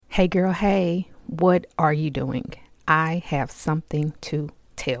Hey girl, hey, what are you doing? I have something to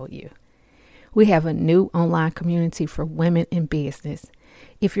tell you. We have a new online community for women in business.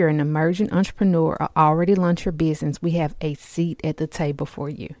 If you're an emerging entrepreneur or already launched your business, we have a seat at the table for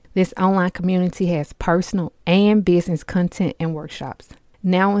you. This online community has personal and business content and workshops.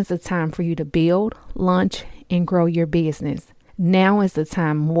 Now is the time for you to build, launch, and grow your business. Now is the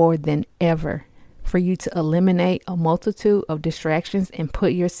time more than ever for you to eliminate a multitude of distractions and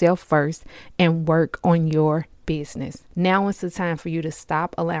put yourself first and work on your business. Now is the time for you to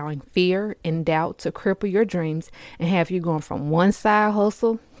stop allowing fear and doubt to cripple your dreams and have you going from one side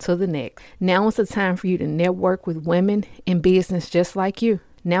hustle to the next. Now is the time for you to network with women in business just like you.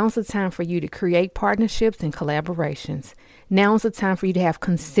 Now is the time for you to create partnerships and collaborations. Now is the time for you to have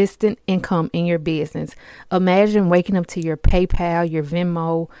consistent income in your business. Imagine waking up to your PayPal, your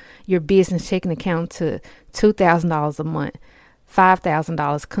Venmo, your business checking account to $2,000 a month,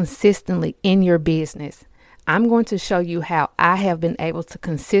 $5,000 consistently in your business. I'm going to show you how I have been able to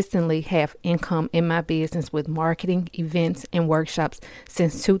consistently have income in my business with marketing, events, and workshops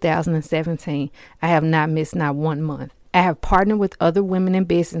since 2017. I have not missed not 1 month. I have partnered with other women in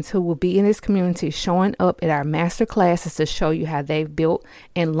business who will be in this community showing up at our master classes to show you how they've built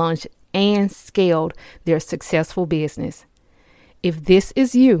and launched and scaled their successful business. If this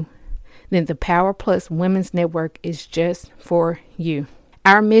is you, then the Power Plus Women's Network is just for you.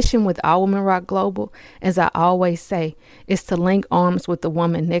 Our mission with All Women Rock Global, as I always say, is to link arms with the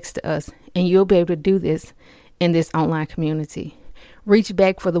woman next to us, and you'll be able to do this in this online community. Reach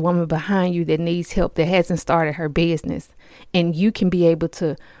back for the woman behind you that needs help, that hasn't started her business, and you can be able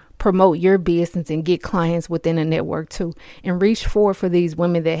to promote your business and get clients within a network too. And reach forward for these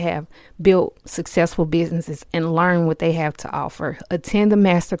women that have built successful businesses and learn what they have to offer. Attend the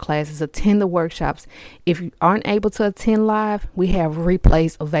master classes, attend the workshops. If you aren't able to attend live, we have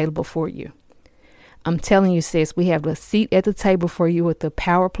replays available for you. I'm telling you, sis, we have a seat at the table for you with the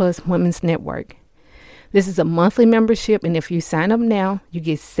Power Plus Women's Network. This is a monthly membership, and if you sign up now, you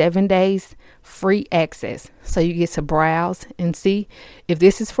get 7 days free access. So you get to browse and see if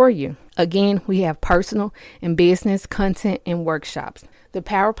this is for you. Again, we have personal and business content and workshops. The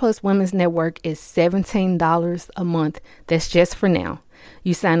Power Plus Women's Network is $17 a month. That's just for now.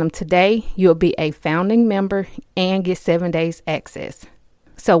 You sign up today, you'll be a founding member and get 7 days access.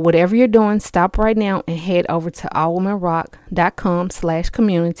 So whatever you're doing, stop right now and head over to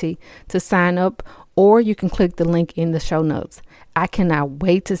allwomenrock.com/community to sign up, or you can click the link in the show notes. I cannot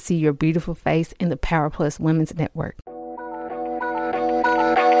wait to see your beautiful face in the Power Plus Women's Network.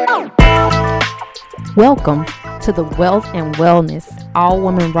 Welcome to the Wealth and Wellness All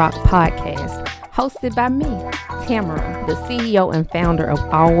Women Rock podcast, hosted by me, Tamara, the CEO and founder of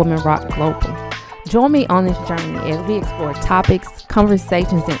All Women Rock Global. Join me on this journey as we explore topics,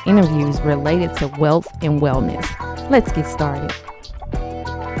 conversations, and interviews related to wealth and wellness. Let's get started.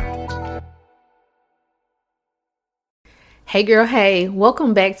 Hey girl, hey,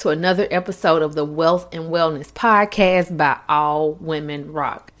 welcome back to another episode of the Wealth and Wellness podcast by All Women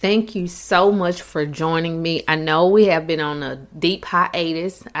Rock. Thank you so much for joining me. I know we have been on a deep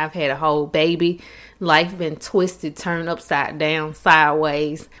hiatus. I've had a whole baby. Life been twisted, turned upside down,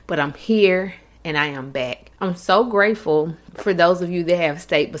 sideways, but I'm here and I am back. I'm so grateful for those of you that have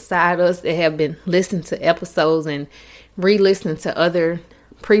stayed beside us, that have been listening to episodes and re-listening to other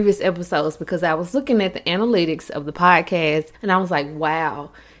previous episodes, because I was looking at the analytics of the podcast and I was like,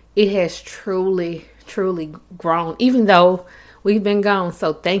 wow, it has truly grown, even though we've been gone.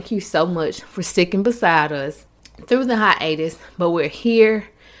 So thank you so much for sticking beside us through the hiatus. But we're here,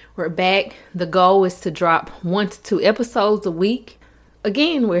 we're back. The goal is to drop 1 to 2 episodes a week.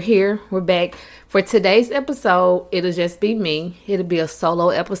 Again, we're here, we're back. For today's episode, it'll just be me. It'll be a solo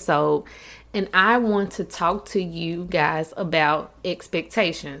episode. And I want to talk to you guys about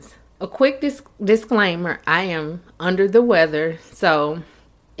expectations. A quick disclaimer, I am under the weather. So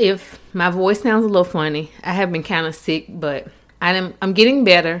if my voice sounds a little funny, I have been kind of sick, but I'm getting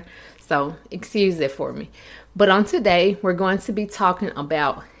better. So excuse that for me. But on today, we're going to be talking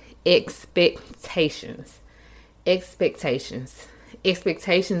about expectations. Expectations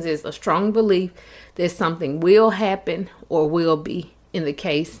is a strong belief that something will happen or will be in the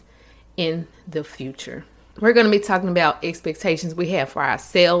case in the future. We're going to be talking about expectations we have for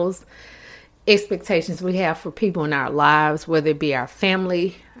ourselves, expectations we have for people in our lives, whether it be our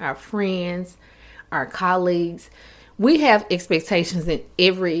family, our friends, our colleagues. We have expectations in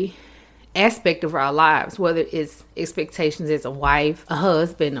every aspect of our lives, whether it's expectations as a wife, a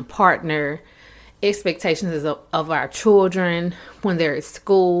husband, a partner, expectations of our children when they're at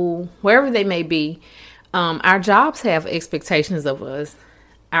school, wherever they may be. Our jobs have expectations of us.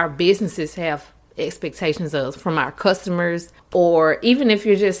 our businesses have expectations of from our customers, or even if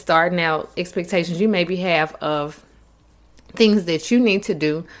you're just starting out, expectations you maybe have of things that you need to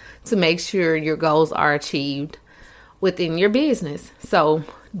do to make sure your goals are achieved within your business. So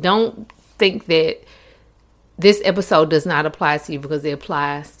don't think that this episode does not apply to you, because it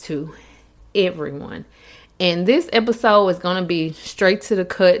applies to everyone. And this episode is going to be straight to the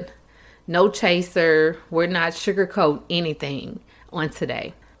cut, no chaser. We're not sugarcoat anything on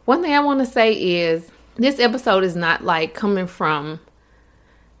today. One thing I want to say is this episode is not like coming from,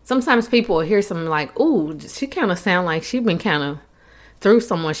 sometimes people will hear something like, ooh, she kind of sound like she's been kind of through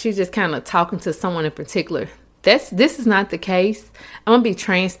someone. She's just kind of talking to someone in particular. This is not the case. I'm going to be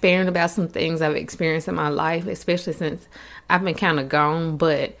transparent about some things I've experienced in my life, especially since I've been kind of gone.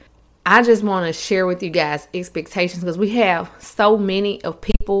 But I just want to share with you guys expectations, because we have so many of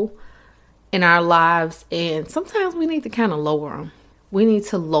people in our lives, and sometimes we need to kind of lower them. We need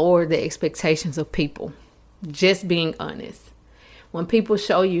to lower the expectations of people. Just being honest. When people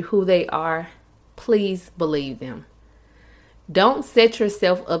show you who they are, please believe them. Don't set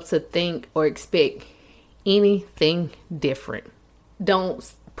yourself up to think or expect anything different.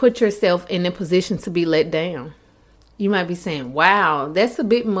 Don't put yourself in a position to be let down. You might be saying, wow, that's a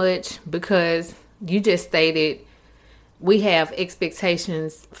bit much, because you just stated we have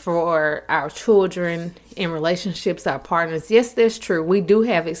expectations for our children in relationships, our partners. Yes, that's true. We do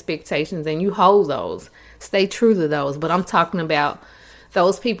have expectations, and you hold those. Stay true to those. But I'm talking about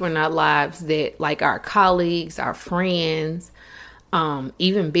those people in our lives that, like our colleagues, our friends,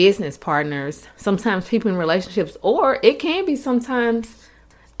 even business partners, sometimes people in relationships, or it can be sometimes,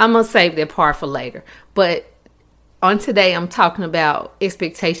 I'm going to save that part for later. But on today, I'm talking about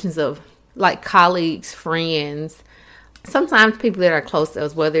expectations of like colleagues, friends, sometimes people that are close to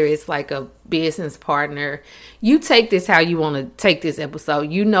us, whether it's like a business partner. You take this how you want to take this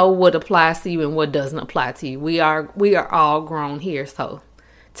episode. You know what applies to you and what doesn't apply to you. We are all grown here, so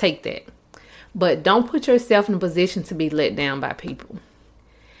take that. But don't put yourself in a position to be let down by people.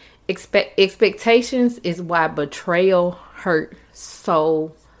 Expectations is why betrayal hurt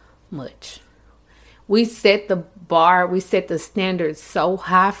so much. We set the bar, we set the standards so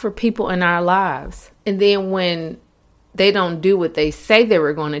high for people in our lives. And then when they don't do what they say they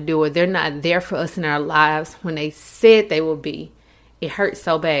were going to do, or they're not there for us in our lives when they said they will be, it hurts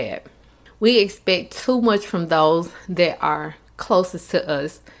so bad. We expect too much from those that are closest to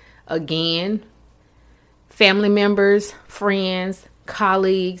us. Again, family members, friends,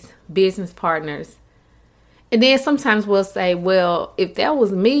 colleagues, business partners. And then sometimes we'll say, well, if that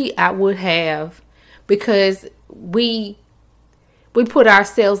was me, I would have, because we put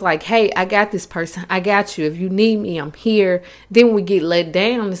ourselves like, hey, I got this person. I got you. If you need me, I'm here. Then we get let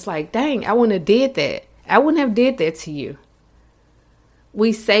down. It's like, dang, I wouldn't have did that. I wouldn't have did that to you.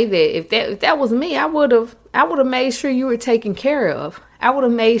 We say that if that was me, I would have made sure you were taken care of. I would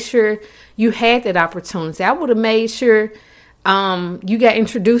have made sure you had that opportunity. I would have made sure you got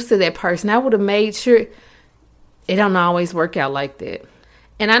introduced to that person. I would have made sure. It don't always work out like that.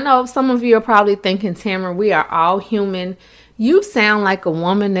 And I know some of you are probably thinking, Tamara, we are all human. You sound like a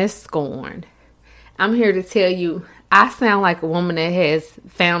woman that's scorned. I'm here to tell you, I sound like a woman that has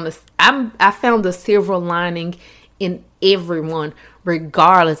found I found the silver lining in everyone,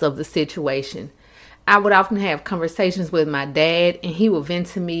 regardless of the situation. I would often have conversations with my dad, and he would vent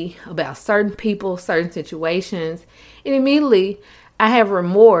to me about certain people, certain situations. And immediately I have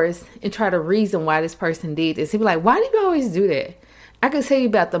remorse and try to reason why this person did this. He'd be like, why do you always do that? I can tell you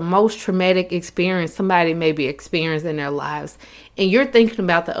about the most traumatic experience somebody may be experiencing in their lives, and you're thinking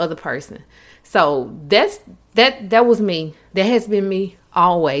about the other person. So that was me. That has been me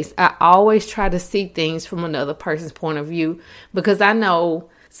always. I always try to see things from another person's point of view, because I know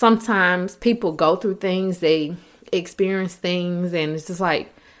sometimes people go through things, they experience things, and it's just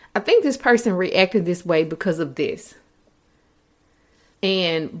like, I think this person reacted this way because of this.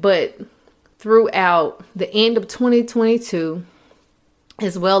 But throughout the end of 2022,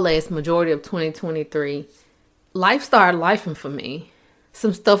 as well as majority of 2023, life started lifing for me.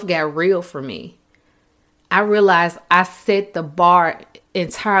 Some stuff got real for me. I realized I set the bar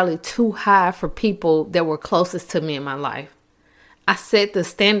entirely too high for people that were closest to me in my life. I set the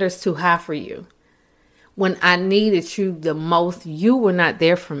standards too high for you. When I needed you the most, you were not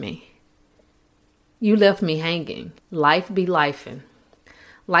there for me. You left me hanging. Life be lifing.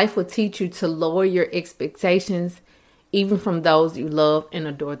 Life will teach you to lower your expectations, even from those you love and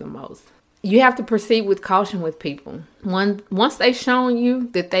adore the most. You have to proceed with caution with people. Once they've shown you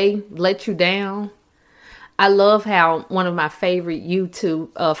that they let you down, I love how one of my favorite YouTube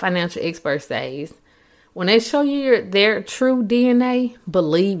financial experts says, When they show you their true DNA,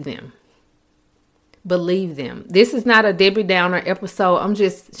 believe them. Believe them. This is not a Debbie Downer episode. I'm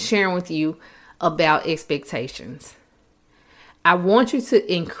just sharing with you about expectations. I want you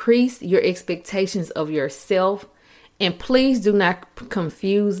to increase your expectations of yourself, and please do not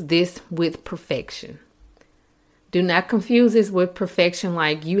confuse this with perfection. Do not confuse this with perfection,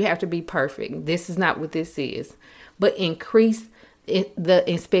 like you have to be perfect. This is not what this is. But increase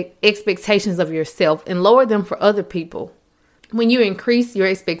the expectations of yourself and lower them for other people. When you increase your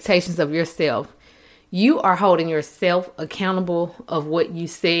expectations of yourself, you are holding yourself accountable of what you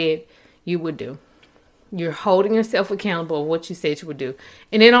said you would do. You're holding yourself accountable of what you said you would do.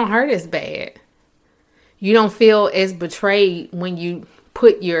 And it don't hurt as bad. You don't feel as betrayed when you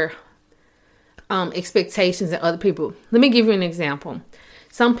put your expectations in other people. Let me give you an example.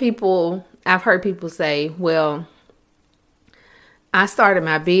 Some people, I've heard people say, well, I started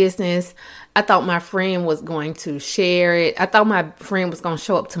my business. I thought my friend was going to share it. I thought my friend was going to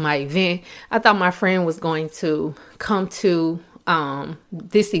show up to my event. I thought my friend was going to come to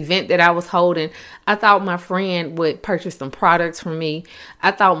this event that I was holding. I thought my friend would purchase some products from me.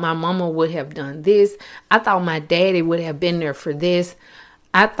 I thought my mama would have done this. I thought my daddy would have been there for this.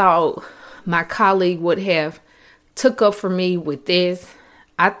 I thought my colleague would have took up for me with this.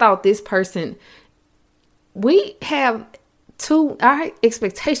 I thought this person, our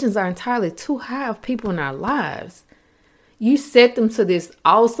expectations are entirely too high of people in our lives. You set them to this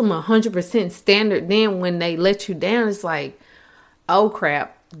awesome 100% standard. Then when they let you down, it's like, oh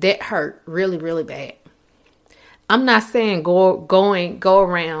crap, that hurt really, really bad. I'm not saying go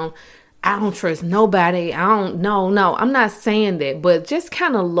around, I don't trust nobody. No, I'm not saying that, but just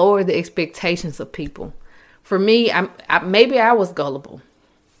kind of lower the expectations of people. For me, maybe I was gullible.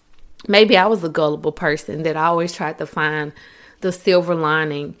 Maybe I was a gullible person that always tried to find the silver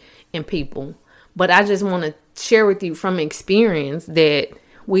lining in people. But I just want to share with you from experience that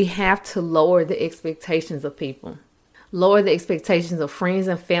we have to lower the expectations of people. Lower the expectations of friends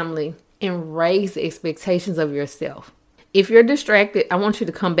and family and raise the expectations of yourself. If you're distracted, I want you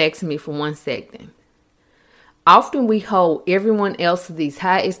to come back to me for 1 second. Often we hold everyone else to these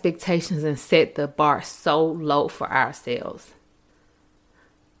high expectations and set the bar so low for ourselves.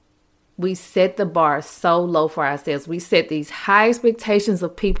 We set the bar so low for ourselves. We set these high expectations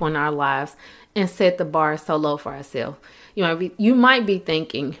of people in our lives and set the bar so low for ourselves. You might be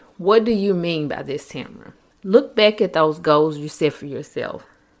thinking, what do you mean by this, Tamara? Look back at those goals you set for yourself.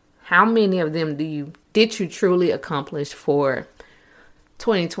 How many of them did you truly accomplish for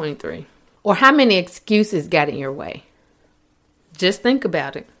 2023? Or how many excuses got in your way? Just think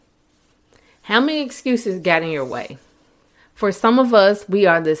about it. How many excuses got in your way? For some of us, we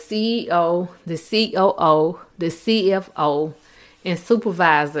are the CEO, the COO, the CFO, and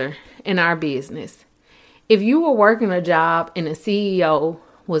supervisor in our business. If you were working a job and the CEO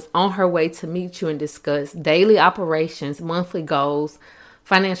was on her way to meet you and discuss daily operations, monthly goals,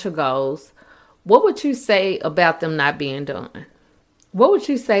 financial goals, what would you say about them not being done? What would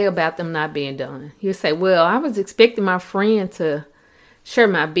you say about them not being done? You say, well, I was expecting my friend to share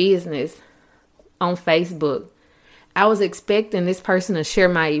my business on Facebook. I was expecting this person to share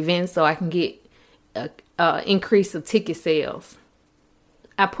my event so I can get an increase of ticket sales.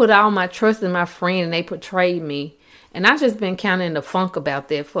 I put all my trust in my friend and they betrayed me. And I've just been kind of in the funk about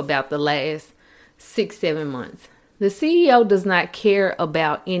that for about the last 6-7 months. The CEO does not care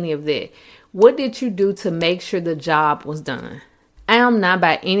about any of that. What did you do to make sure the job was done? I am not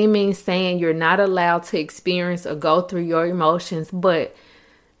by any means saying you're not allowed to experience or go through your emotions, but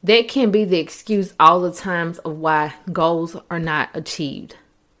that can be the excuse all the times of why goals are not achieved.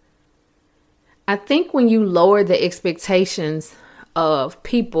 I think when you lower the expectations of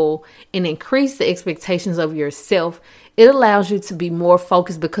people and increase the expectations of yourself, it allows you to be more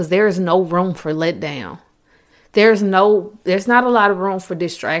focused because there is no room for letdown. There's not a lot of room for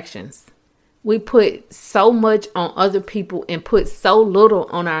distractions. We put so much on other people and put so little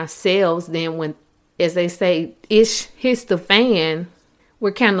on ourselves. Then when, as they say, ish hits the fan,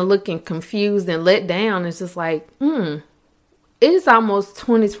 we're kind of looking confused and let down. It's just like, it is almost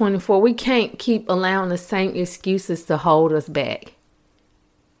 2024. We can't keep allowing the same excuses to hold us back.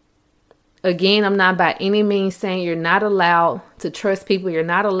 Again, I'm not by any means saying you're not allowed to trust people. You're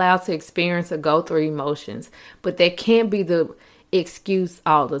not allowed to experience or go through emotions. But that can't be the excuse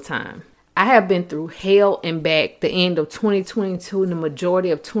all the time. I have been through hell and back the end of 2022 and the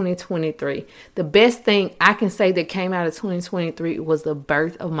majority of 2023. The best thing I can say that came out of 2023 was the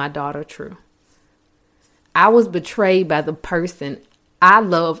birth of my daughter, True. I was betrayed by the person I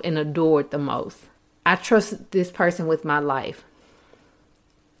love and adored the most. I trusted this person with my life.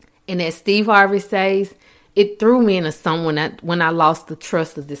 And as Steve Harvey says, it threw me into something when I lost the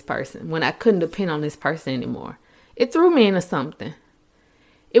trust of this person, when I couldn't depend on this person anymore. It threw me into something.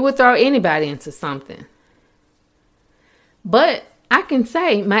 It would throw anybody into something. But I can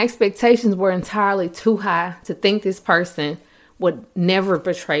say my expectations were entirely too high to think this person would never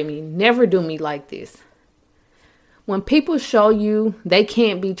betray me, never do me like this. When people show you they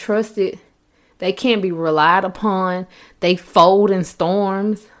can't be trusted, they can't be relied upon, they fold in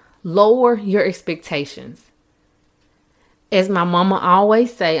storms, lower your expectations. As my mama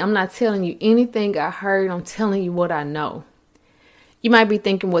always say, I'm not telling you anything I heard, I'm telling you what I know. You might be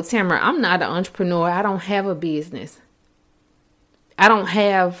thinking, well, Tamara, I'm not an entrepreneur. I don't have a business. I don't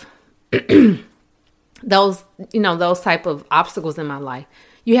have those type of obstacles in my life.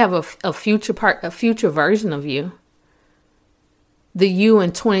 You have a future version of you. The you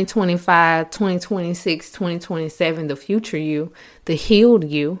in 2025, 2026, 2027, the future you, the healed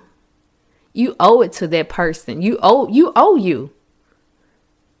you. You owe it to that person. You owe you.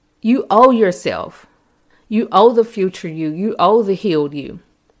 You owe yourself. You owe the future you. You owe the healed you.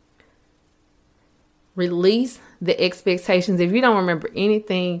 Release the expectations. If you don't remember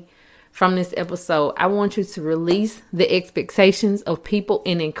anything from this episode, I want you to release the expectations of people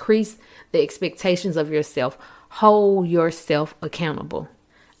and increase the expectations of yourself. Hold yourself accountable.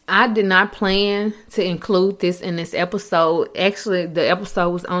 I did not plan to include this in this episode. Actually, the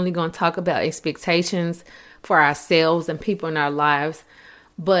episode was only going to talk about expectations for ourselves and people in our lives.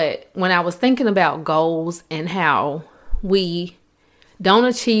 But when I was thinking about goals and how we don't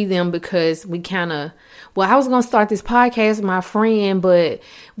achieve them because we I was going to start this podcast with my friend, but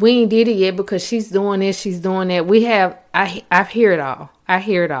we ain't did it yet because she's doing this, she's doing that. I hear it all. I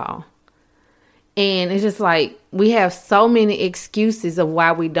hear it all. And it's just like we have so many excuses of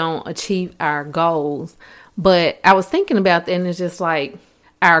why we don't achieve our goals. But I was thinking about that, and it's just like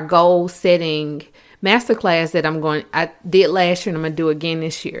our goal setting masterclass that I did last year and I'm going to do again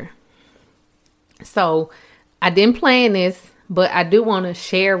this year. So I didn't plan this, but I do want to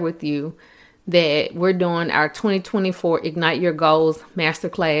share with you that we're doing our 2024 Ignite Your Goals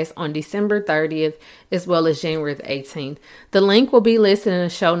Masterclass on December 30th, as well as January the 18th. The link will be listed in the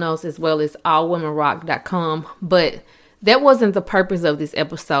show notes as well as allwomenrock.com. But that wasn't the purpose of this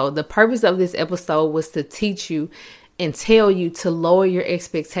episode. The purpose of this episode was to teach you and tell you to lower your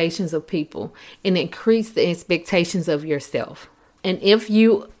expectations of people and increase the expectations of yourself. And if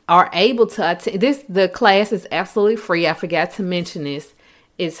you are able to attend the class is absolutely free. I forgot to mention this.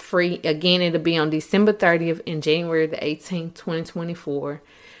 It's free. Again, it'll be on December 30th and January the 18th, 2024.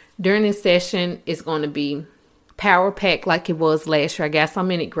 During this session, it's going to be power packed like it was last year. I got so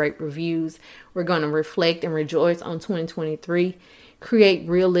many great reviews. We're going to reflect and rejoice on 2023, create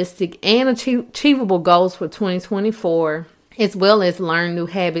realistic and achievable goals for 2024, as well as learn new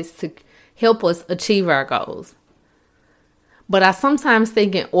habits to help us achieve our goals. But I sometimes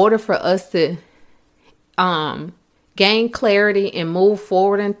think in order for us to gain clarity and move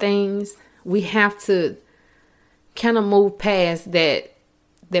forward in things, we have to kind of move past that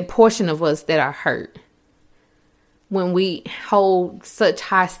portion of us that are hurt. When we hold such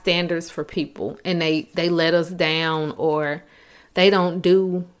high standards for people and they let us down, or they don't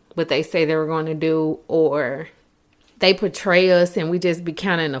do what they say they were going to do, or they betray us and we just be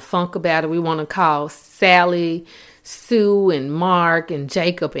kind of in a funk about it. We want to call Sally, Sue, and Mark, and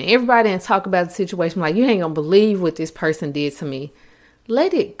Jacob, and everybody and talk about the situation like, you ain't gonna believe what this person did to me.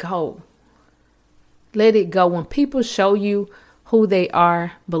 Let it go. Let it go. When people show you who they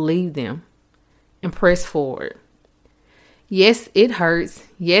are, believe them and press forward. Yes, it hurts.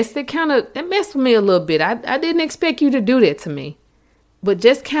 Yes, it messed with me a little bit. I didn't expect you to do that to me. But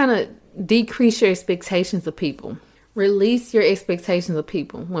just kind of decrease your expectations of people. Release your expectations of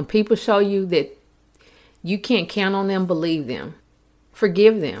people. When people show you that you can't count on them, believe them.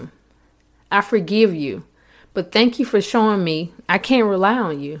 Forgive them. I forgive you. But thank you for showing me I can't rely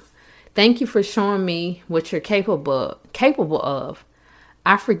on you. Thank you for showing me what you're capable of.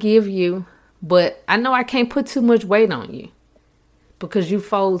 I forgive you, but I know I can't put too much weight on you because you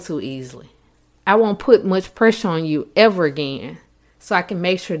fold too easily. I won't put much pressure on you ever again, so I can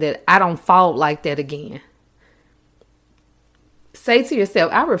make sure that I don't fall like that again. Say to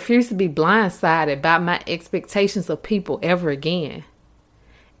yourself, I refuse to be blindsided by my expectations of people ever again.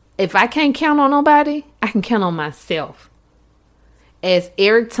 If I can't count on nobody, I can count on myself. As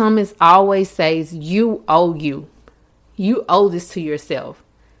Eric Thomas always says, you owe you. You owe this to yourself.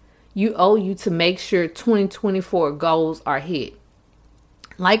 You owe you to make sure 2024 goals are hit.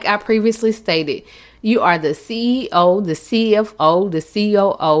 Like I previously stated, you are the CEO, the CFO, the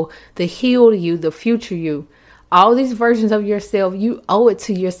COO, the healed you, the future you. All these versions of yourself, you owe it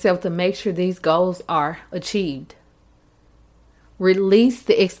to yourself to make sure these goals are achieved. Release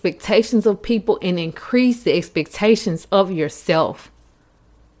the expectations of people and increase the expectations of yourself.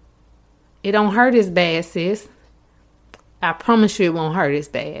 It don't hurt as bad, sis. I promise you it won't hurt as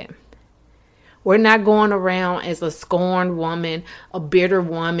bad. We're not going around as a scorned woman, a bitter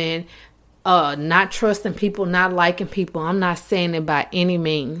woman, not trusting people, not liking people. I'm not saying it by any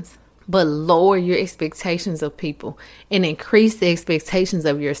means. But lower your expectations of people and increase the expectations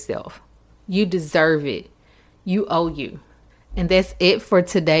of yourself. You deserve it. You owe you. And that's it for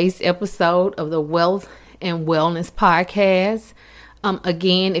today's episode of the Wealth and Wellness Podcast.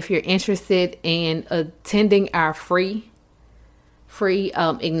 Again, if you're interested in attending our free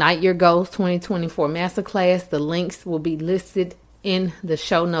Ignite Your Goals 2024 Masterclass, the links will be listed in the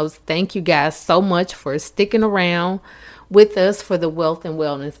show notes. Thank you guys so much for sticking around with us for the Wealth and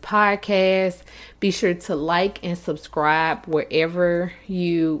Wellness Podcast. Be sure to like and subscribe wherever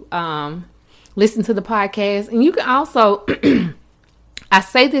you listen to the podcast. And you can also, I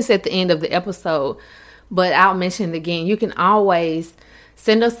say this at the end of the episode, but I'll mention it again. You can always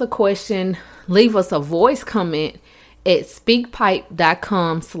send us a question, leave us a voice comment at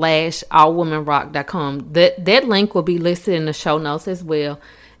speakpipe.com/allwomenrock.com. That link will be listed in the show notes as well.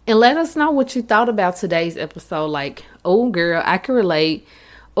 And let us know what you thought about today's episode. Like, oh girl, I can relate.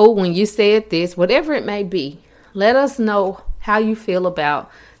 Oh, when you said this, whatever it may be. Let us know how you feel about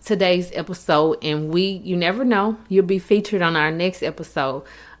today's episode. And you never know, you'll be featured on our next episode.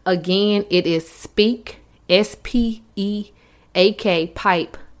 Again, it is Speak, SPEAK,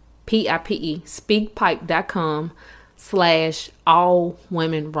 Pipe, PIPE,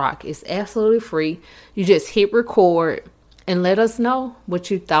 speakpipe.com/allwomenrock. It's absolutely free. You just hit record and let us know what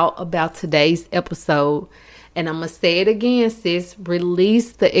you thought about today's episode. And I'm going to say it again, sis.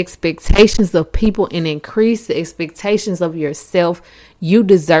 Release the expectations of people and increase the expectations of yourself. You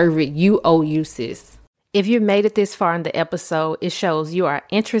deserve it. You owe you, sis. If you made it this far in the episode, it shows you are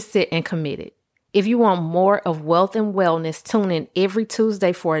interested and committed. If you want more of Wealth and Wellness, tune in every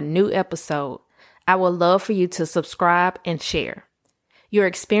Tuesday for a new episode. I would love for you to subscribe and share. Your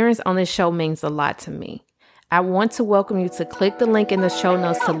experience on this show means a lot to me. I want to welcome you to click the link in the show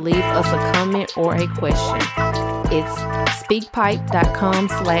notes to leave us a comment or a question. It's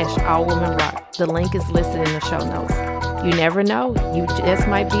speakpipe.com/allwomenrock. The link is listed in the show notes. You never know, you just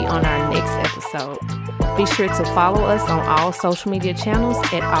might be on our next episode. Be sure to follow us on all social media channels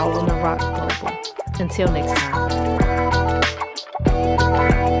at All Women Rock Global. Until next time.